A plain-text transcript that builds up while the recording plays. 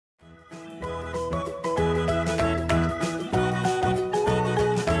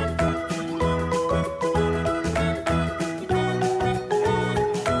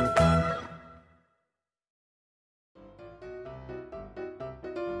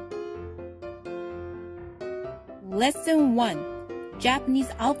Lesson 1 Japanese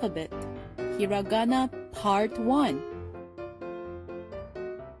Alphabet Hiragana Part 1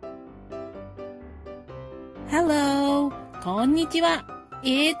 Hello! こんにちは!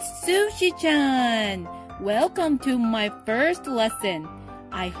 It's Sushi-chan! Welcome to my first lesson.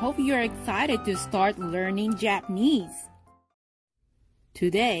 I hope you're excited to start learning Japanese.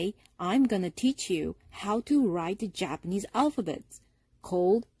 Today, I'm gonna teach you how to write the Japanese alphabets,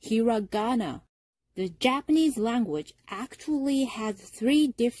 called Hiragana. The Japanese language actually has 3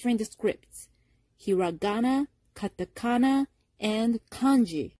 different scripts: Hiragana, Katakana, and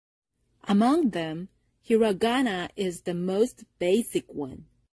Kanji. Among them, Hiragana is the most basic one.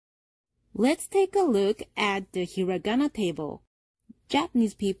 Let's take a look at the Hiragana table.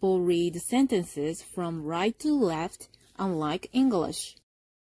 Japanese people read sentences from right to left, unlike English.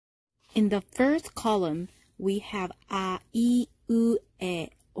 In the first column, we have a, I, U, E,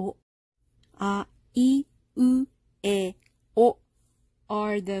 O. A, I, U, E, O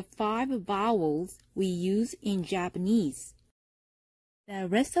are the 5 vowels we use in Japanese. The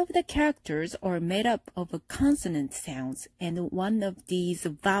rest of the characters are made up of consonant sounds and one of these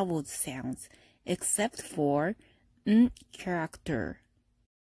vowel sounds, except for N character.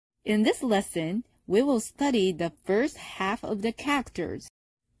 In this lesson, we will study the first half of the characters.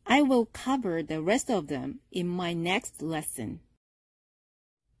 I will cover the rest of them in my next lesson.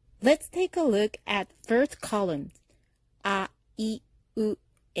 Let's take a look at first column. A, I, U,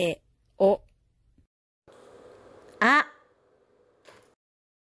 E, O. A. A.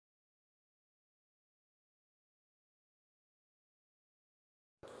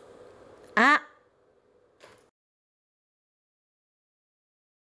 I.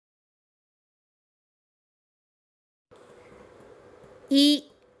 I.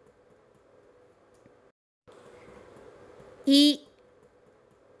 U.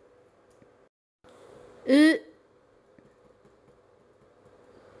 U.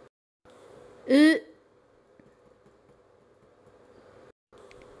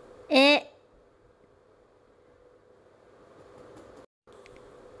 E.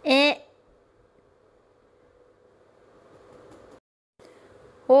 E.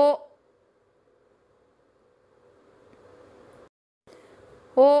 O.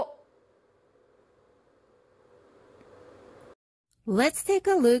 O. Let's take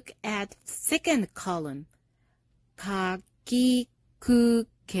a look at second column. Ka, ki, ku,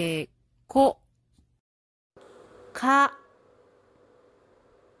 ke, ko. Ka.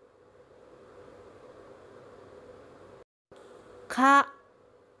 Ka.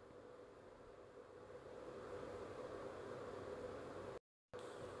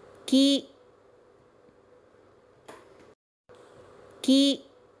 Ki. Ki.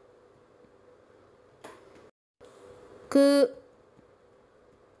 Ku.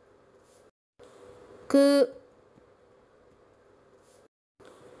 Ku.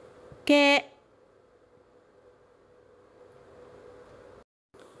 Ke.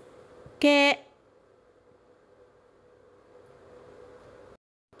 Ke.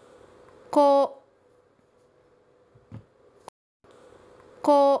 Ko.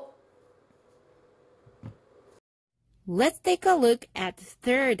 Ko. Let's take a look at the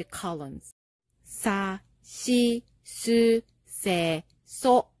third columns. Sa, shi, su, se,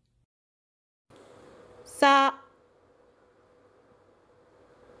 so. Sa.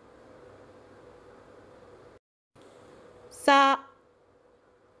 Sa.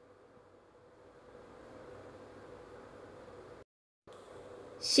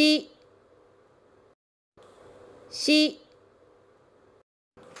 Shi. Shi.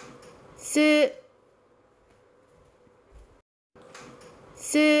 Su.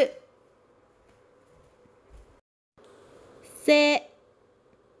 Su. Se.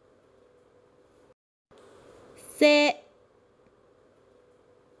 Se.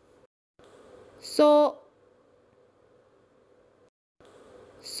 So.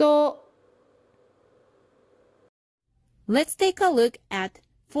 So. Let's take a look at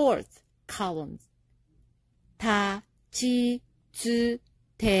fourth column. Ta, chi, tsu,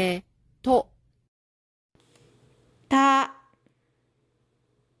 te, to. Ta.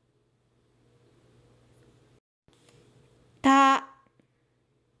 Ta.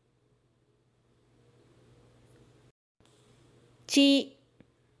 Chi.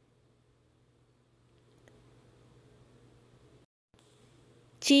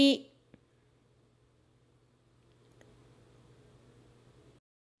 Chi.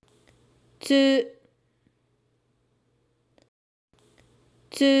 Tsu.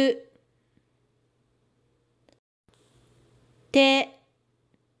 Tsu. Te.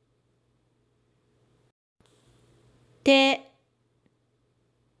 Te.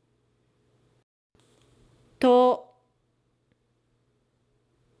 と、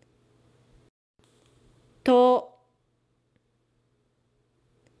と。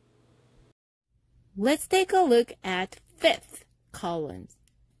Let's take a look at fifth columns.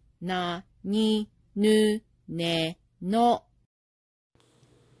 な、に、ぬ、ね、の。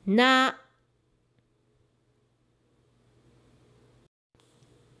な、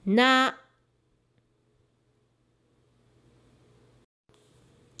な、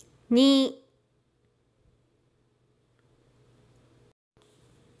に、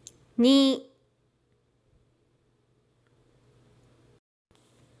に、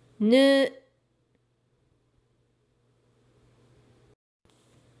ぬ、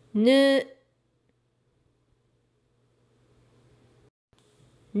ぬ、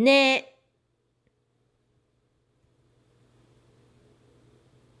ね、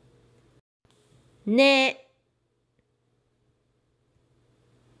ね、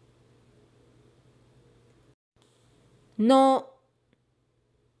の、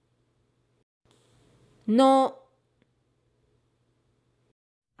の。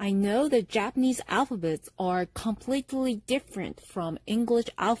I know the Japanese alphabets are completely different from English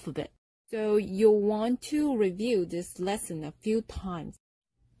alphabet, so you'll want to review this lesson a few times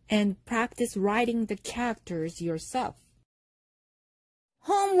and practice writing the characters yourself.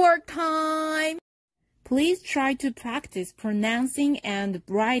 Homework time! Please try to practice pronouncing and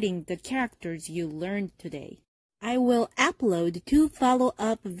writing the characters you learned today. I will upload 2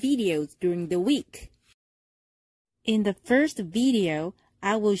 follow-up videos during the week. In the first video,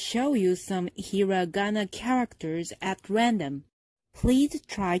 I will show you some hiragana characters at random. Please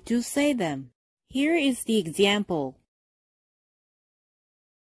try to say them. Here is the example.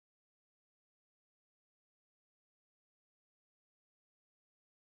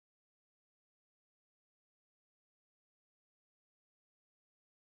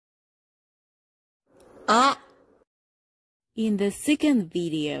 In the second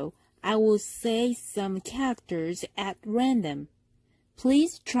video, I will say some characters at random.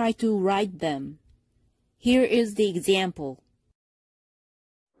 Please try to write them. Here is the example.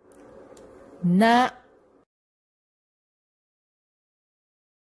 Na.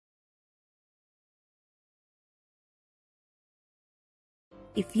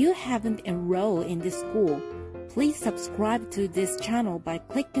 If you haven't enrolled in this school, please subscribe to this channel by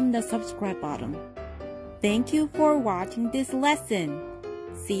clicking the subscribe button. Thank you for watching this lesson.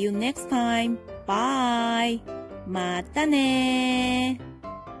 See you next time. Bye. またね。